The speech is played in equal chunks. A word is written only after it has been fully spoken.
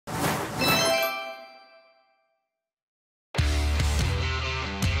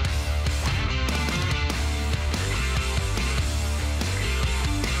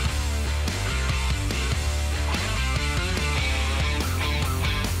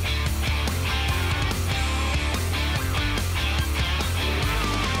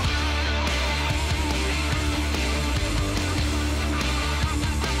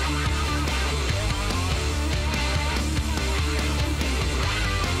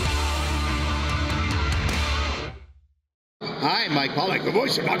I'm Mike Pollock, the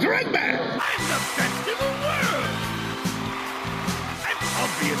voice of Dr. Eggman. I'm the best in the world! An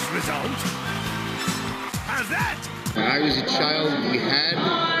obvious result. How's that? When I was a child, we had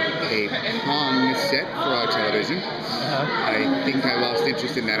a Pong set for our television. I think I lost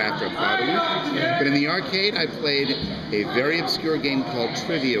interest in that after about a week. But in the arcade, I played a very obscure game called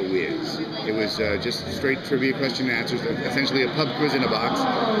Trivia Whiz. It was just straight trivia question and answers, essentially a pub quiz in a box.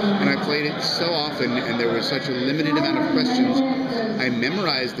 And I played it so often, and there was such a limited amount of questions, I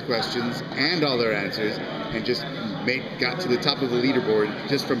memorized the questions and all their answers, and just got to the top of the leaderboard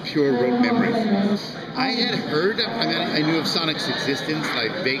just from pure rote memory. I had heard, I knew of Sonic's existence. I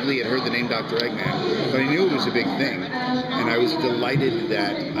vaguely had heard the name Dr. Eggman, but I knew it was a big thing, and I was delighted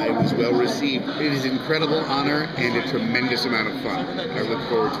that I was well received. It is an incredible honor and a tremendous amount of fun. I look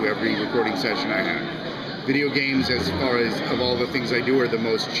forward to every recording session I have. Video games, as far as of all the things I do, are the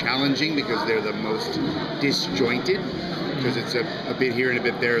most challenging because they're the most disjointed. Because it's a bit here and a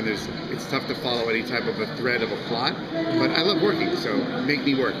bit there, and it's tough to follow any type of a thread of a plot. But I love working, so make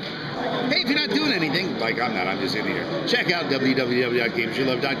me work. Hey, if you're not doing anything, like I'm not, I'm just in here, check out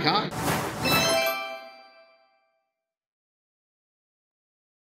www.gamesyouLove.com.